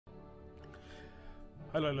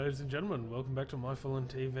Hello ladies and gentlemen, welcome back to My Fallen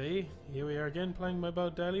TV. Here we are again playing mobile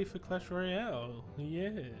daily for Clash Royale.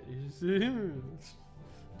 Yes. Hello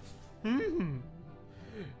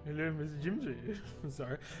Mr. Jimsy.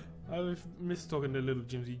 Sorry, I've missed talking to little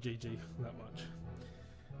Jimsy GG that much.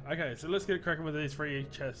 Okay, so let's get cracking with these free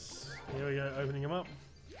chests. Here we go, opening them up.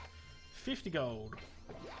 50 gold.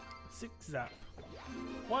 6 zap.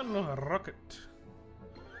 1 rocket.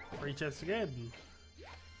 Free chests again.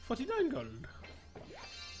 49 gold.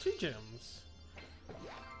 2 gems,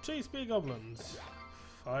 2 spear goblins,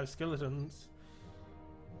 5 skeletons.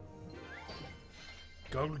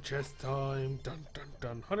 Gold chest time, dun dun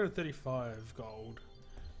dun, 135 gold.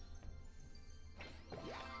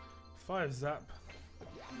 5 zap.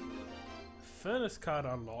 Furnace card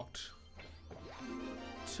unlocked.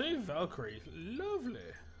 2 Valkyries, lovely.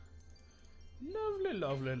 Lovely,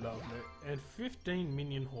 lovely, lovely. And 15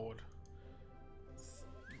 minion horde.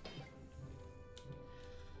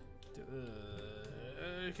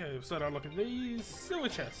 Okay, we'll start unlocking these. Silver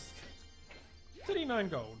chest. 39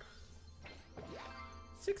 gold.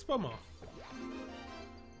 6 bomber.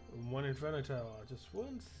 1 inferno tower. Just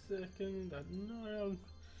 1 second. No,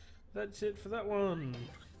 that's it for that one.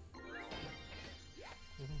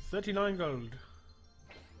 39 gold.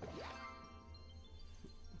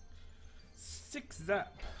 6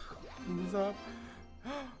 zap. Zap.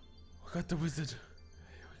 We got the wizard.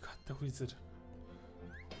 We got the wizard.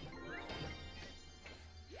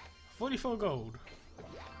 44 gold,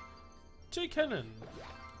 2 cannon,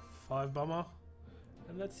 5 bomber,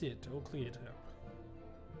 and that's it, all cleared up.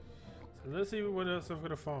 So let's see what else I've got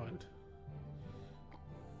to find.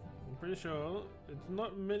 I'm pretty sure it's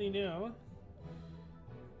not many now.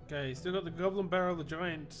 Okay, still got the goblin barrel, the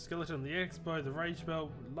giant skeleton, the expo, the rage spell,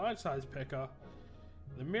 large size pecker,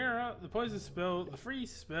 the mirror, the poison spell, the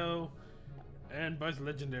freeze spell, and both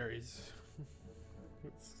legendaries.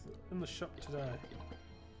 It's in the shop today.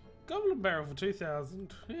 Goblin barrel for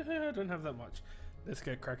 2,000. Yeah, I don't have that much. Let's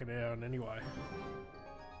get cracking down anyway.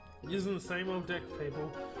 Using the same old deck, people.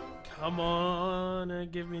 Come on and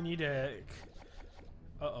give me a new deck.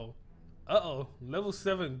 Uh-oh. Uh-oh. Level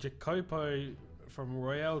 7 Jacopo from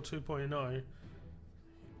Royale 2.0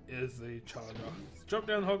 is the charger. Let's drop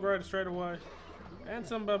down Hog Rider straight away. And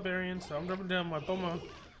some barbarians. So I'm dropping down my bomber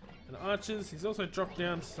and archers. He's also dropped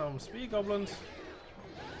down some spear goblins.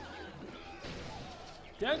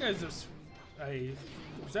 Down goes a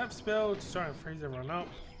zap spell to try and freeze everyone up.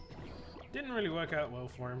 Didn't really work out well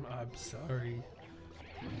for him, I'm sorry.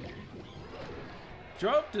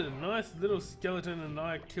 Dropped a nice little skeleton and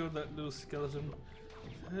I killed that little skeleton.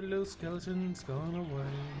 That little skeleton's gone away.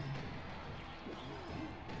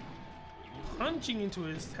 Punching into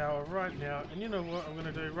his tower right now, and you know what I'm going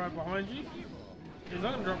to do right behind you? Is I'm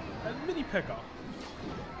going to drop a mini pecker.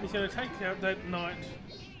 He's going to take out that knight.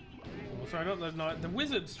 Sorry, not the knight, the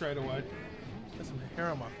wizard straight away. Got some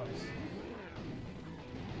hair on my face.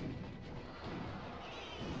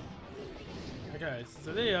 Okay,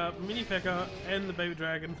 so there you are, mini pecker and the baby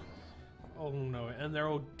dragon. Oh no, and they're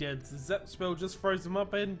all dead. The zap spell just froze them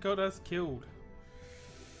up and got us killed.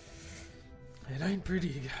 It ain't pretty,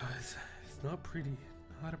 guys. It's not pretty.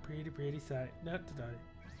 Not a pretty sight. Not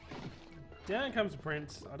today. Down comes the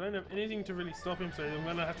prince. I don't have anything to really stop him, so I'm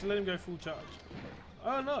gonna have to let him go full charge.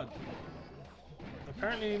 Oh no!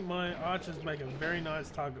 Apparently my archers make a very nice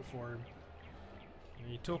target for him. And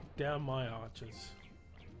he took down my archers.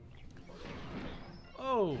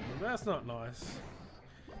 Oh, that's not nice.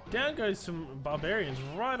 Down goes some barbarians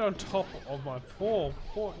right on top of my poor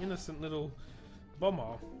innocent little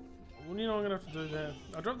bomber. Well, you know what I'm going to have to do there?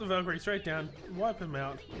 I drop the Valkyrie straight down, wipe him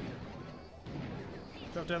out.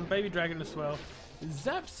 Drop down the baby dragon as well.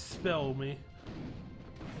 Zap spell me.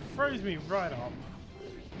 Froze me right up.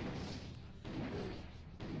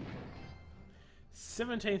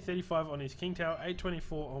 1735 on his king tower,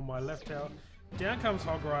 824 on my left tower. Down comes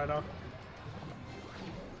Hog Rider.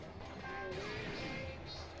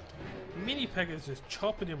 Mini Pecker's just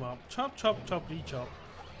chopping him up. Chop, chop, choppity chop.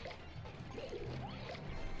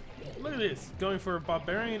 Look at this, going for a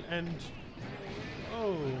barbarian and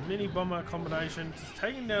mini bomber combination. Just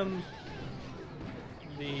taking down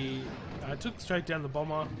the. I took straight down the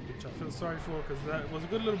bomber, which I feel sorry for because that was a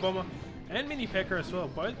good little bomber, and mini pecker as well.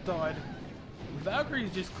 Both died.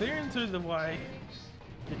 Valkyrie's just clearing through the way.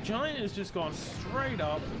 The giant has just gone straight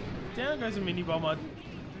up. Down goes a mini bomber.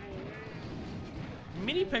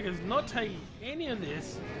 Mini Pecker's not taking any of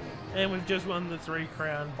this, and we've just won the 3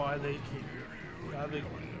 crown by the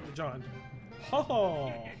giant. Ho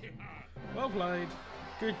ho! Well played.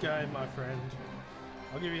 Good game, my friend.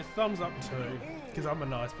 I'll give you a thumbs up too, because I'm a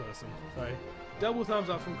nice person. So, double thumbs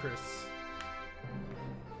up from Chris.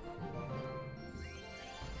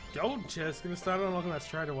 Gold chest, gonna start unlocking that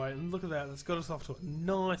straight away, and look at that, that's got us off to a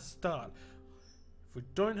nice start. If we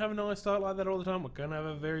don't have a nice start like that all the time, we're gonna have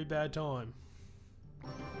a very bad time.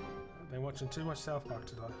 I've been watching too much South Park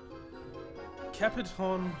today.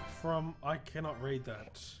 Capiton from I cannot read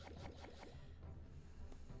that.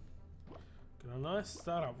 Got a nice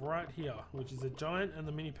startup right here, which is a giant and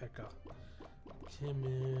the mini pecker. Come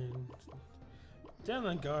in. Down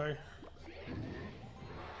they go.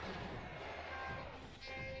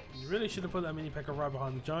 You really should have put that mini pecker right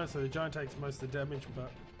behind the giant, so the giant takes most of the damage,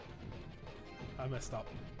 but I messed up.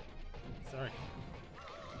 Sorry.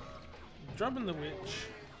 Dropping the witch.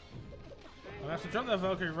 I'll have to drop that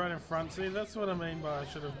Valkyrie right in front. See, that's what I mean by I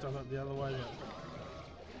should have done it the other way,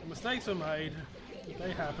 but mistakes were made.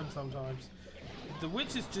 They happen sometimes. The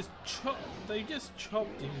witch is just they just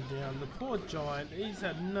chopped him down. The poor giant, he's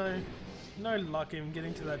had no luck in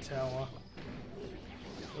getting to that tower.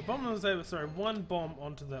 The bomb was able to throw one bomb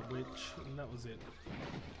onto that witch, and that was it.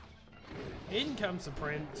 In comes the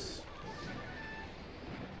prince.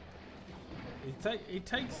 He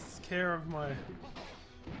takes care of my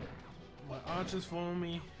archers for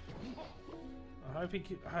me.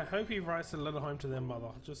 I hope he writes a letter home to their mother,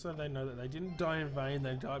 just so they know that they didn't die in vain.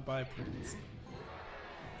 They died by a prince.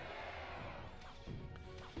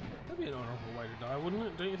 That'd be an honourable way to die, wouldn't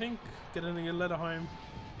it? Don't you think? Getting a letter home.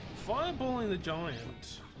 Fireballing the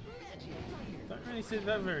giant. Don't really see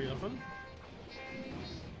that very often.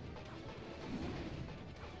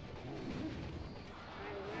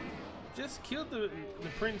 Just killed the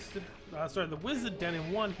prince, sorry, the wizard down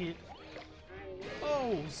in one hit.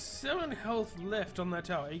 Oh, 7 health left on that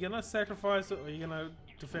tower. Are you gonna sacrifice it or are you gonna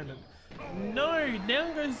defend it? No,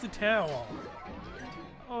 down goes the tower.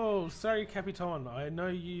 Oh, sorry, Capitan. I know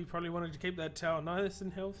you probably wanted to keep that tower nice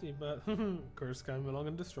and healthy, but Chris came along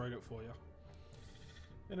and destroyed it for you.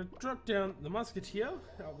 Gonna drop down the musketeer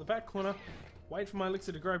out the back corner, wait for my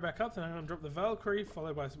elixir to grow back up, then I'm gonna drop the Valkyrie,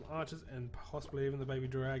 followed by some archers and possibly even the baby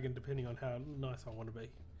dragon, depending on how nice I want to be.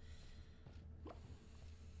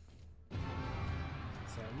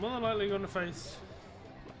 So, more than likely gonna face.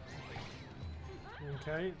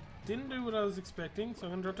 Okay. Didn't do what I was expecting, so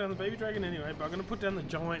I'm going to drop down the baby dragon anyway, but I'm going to put down the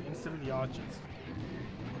giant instead of the archers.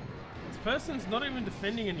 This person's not even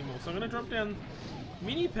defending anymore, so I'm going to drop down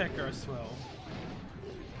mini pecker as well.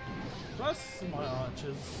 Plus my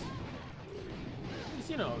archers.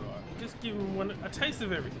 Just, you know, just give them a taste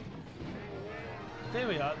of everything. There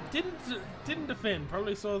we are. Didn't defend,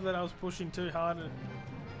 probably saw that I was pushing too hard and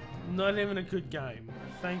not even a good game.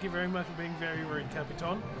 Thank you very much for being very rude,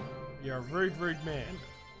 Capitan. You're a rude man.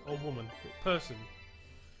 Or woman, person.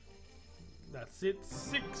 That's it.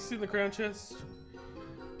 6 in the crown chest.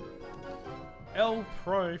 L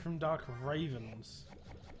Pro from Dark Ravens.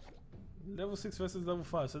 Level 6 versus level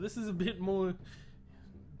 5. So this is a bit more,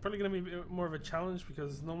 probably going to be a bit more of a challenge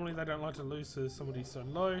because normally they don't like to lose to somebody so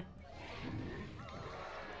low.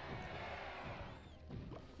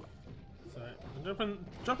 So I'm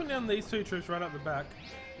dropping down these 2 troops right up the back.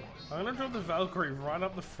 I'm going to drop the Valkyrie right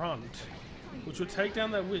up the front, which will take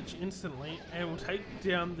down that witch instantly and will take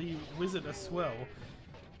down the wizard as well.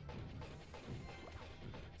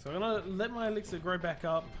 So I'm gonna let my elixir grow back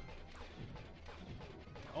up.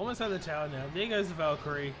 Almost at the tower now. There goes the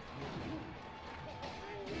Valkyrie.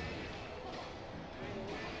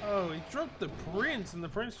 Oh, he dropped the prince and the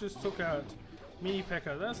prince just took out mini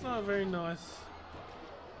pecker. That's not very nice.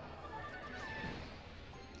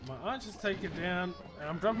 My archers take it down, and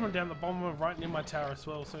I'm dropping down the bomber right near my tower as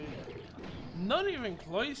well, so not even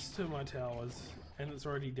close to my towers, and it's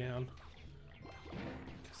already down.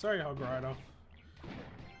 Sorry, Hog Rider.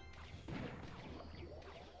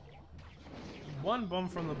 One bomb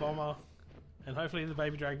from the bomber, and hopefully the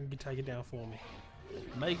baby dragon can take it down for me.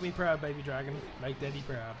 Make me proud, baby dragon. Make daddy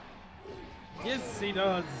proud. Yes, he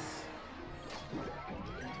does.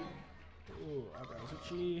 Ooh,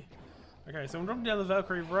 okay, okay, so I'm dropping down the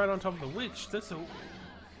Valkyrie right on top of the witch. That's a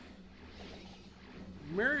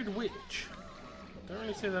mirrored witch. Don't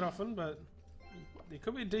really see that often, but it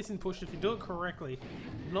could be a decent push if you do it correctly.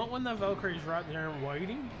 Not when the Valkyrie is right there and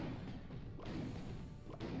waiting.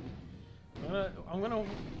 I'm gonna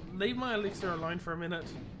leave my elixir alone for a minute.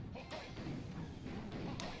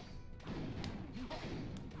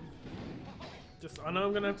 I know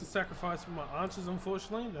I'm gonna have to sacrifice my archers,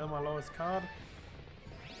 unfortunately. They're my lowest card.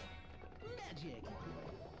 Magic.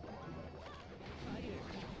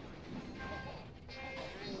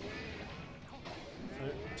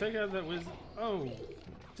 So take out that wizard. Oh,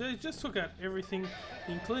 they just took out everything,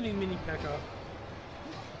 including mini pecker.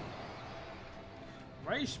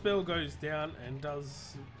 Rage spell goes down and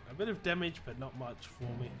does a bit of damage, but not much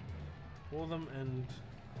for me, for them, and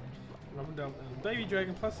Up and down. Baby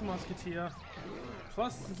Dragon plus the Musketeer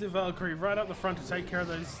plus the Valkyrie right up the front to take care of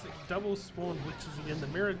those double spawned witches again, the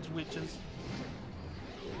mirrored witches.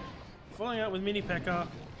 Following up with Mini P.E.K.K.A.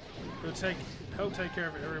 who'll help take care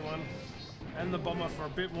of everyone. And the Bomber for a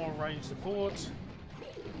bit more range support.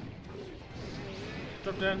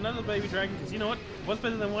 Drop down another Baby Dragon, because you know what? What's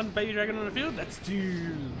better than one Baby Dragon on the field? That's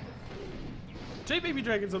two. Two Baby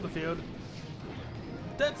Dragons on the field.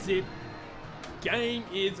 That's it. Game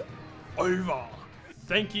is over.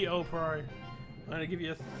 Thank you, El Pro. I'm going to give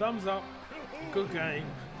you a thumbs up. Good game.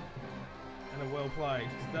 And a well played.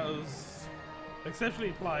 That was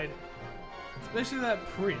exceptionally played. Especially that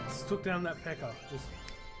Prince took down that P.E.K.K.A. Just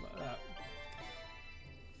like that.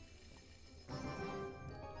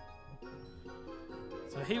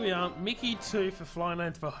 So here we are, Mickey 2 for Flying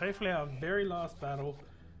Lanes for hopefully our very last battle.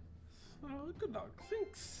 So good luck,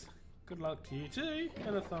 thanks. Good luck to you too,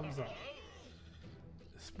 and a thumbs up.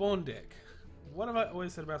 Spawn deck. What have I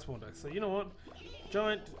always said about spawn decks? So you know what?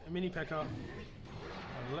 Giant Mini P.E.K.K.A.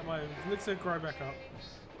 I'll let my elixir grow back up.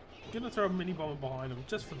 I'm gonna throw a mini bomber behind him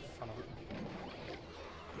just for the fun of it.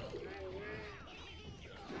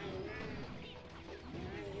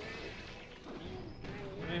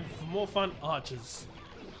 And for more fun, archers.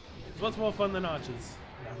 What's more fun than archers?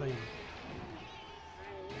 Nothing.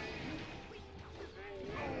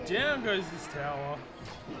 Down goes this tower.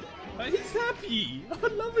 Oh, he's happy. I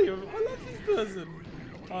love him. I love this person.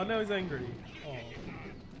 Oh, now he's angry. Oh.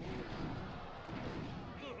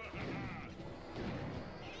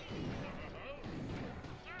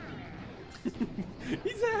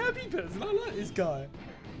 He's a happy person. I like this guy.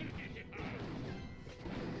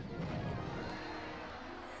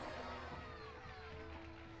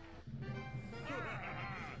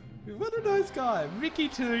 What a nice guy. Mickey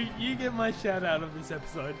 2, you get my shout out of this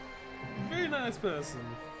episode. Very nice person.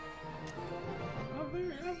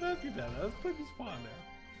 I'm happy about it. Let's play this fine now.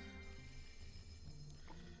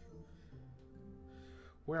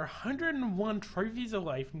 We're 101 trophies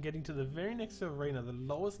away from getting to the very next arena, the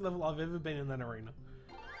lowest level I've ever been in that arena.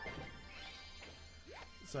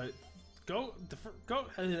 So,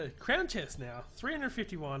 crown chest now.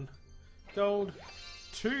 351 gold,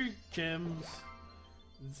 2 gems.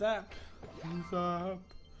 Zap.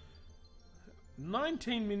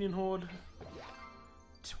 19 minion horde.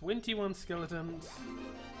 21 skeletons.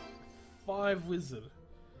 5 wizard.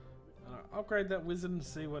 Upgrade that wizard and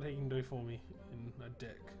see what he can do for me in a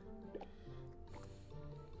deck.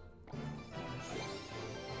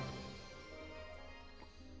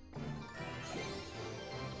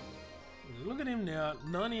 Look at him now.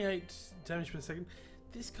 98 damage per second.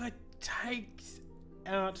 This guy takes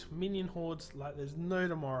out minion hordes like there's no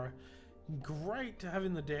tomorrow. Great to have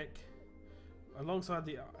in the deck alongside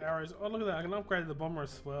the arrows. Oh, look at that, I can upgrade the bomber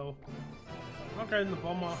as well. Upgrading the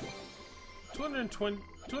bomber.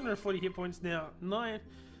 240 hit points now,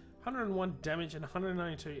 101 damage and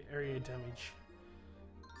 192 area damage.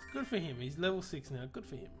 It's good for him. He's level 6 now. Good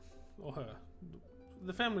for him or her.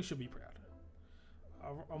 The family should be proud.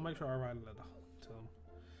 I'll make sure I write a letter to them.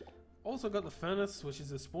 Also got the furnace, which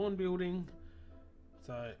is a spawn building.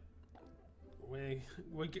 So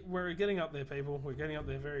we're getting up there, people. We're getting up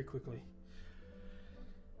there very quickly.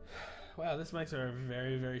 Wow, this makes it a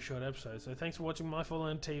very, very short episode. So thanks for watching My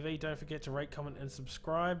Fallen TV. Don't forget to rate, comment, and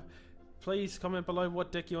subscribe. Please comment below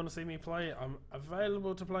what deck you want to see me play. I'm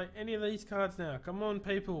available to play any of these cards now. Come on,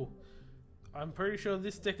 people. I'm pretty sure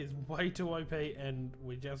this deck is way too OP and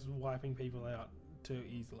we're just wiping people out too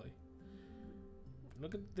easily.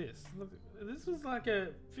 Look at this. Look, this was like a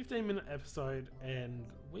 15-minute episode and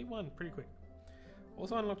we won pretty quick.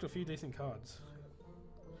 Also unlocked a few decent cards.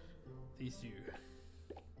 These two.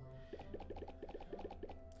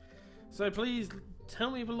 So please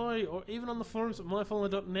tell me below, or even on the forums at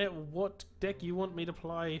myfallen.net, what deck you want me to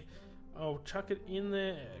play. I'll chuck it in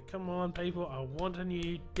there. Come on, people. I want a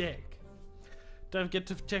new deck. Don't forget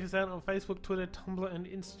to check us out on Facebook, Twitter, Tumblr, and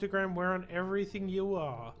Instagram. We're on everything you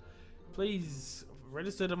are. Please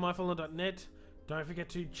register to myfallen.net. Don't forget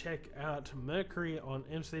to check out Mercury on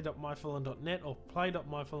mc.myfallen.net or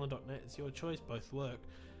play.myfallen.net. It's your choice. Both work,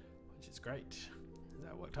 which is great.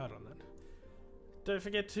 I worked hard on that. Don't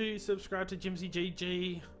forget to subscribe to Jimsy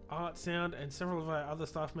GG, Art Sound, and several of our other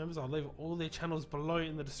staff members. I'll leave all their channels below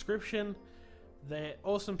in the description. They're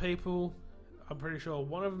awesome people. I'm pretty sure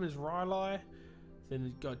one of them is Royale. Then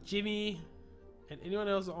we've got Jimmy, and anyone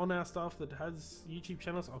else on our staff that has YouTube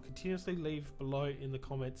channels, I'll continuously leave below in the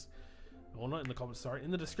comments. Well, not in the comments, sorry,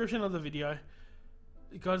 in the description of the video.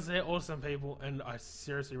 Because they're awesome people, and I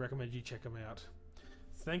seriously recommend you check them out.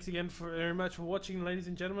 Thanks again very much for watching, ladies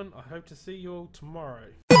and gentlemen. I hope to see you all tomorrow.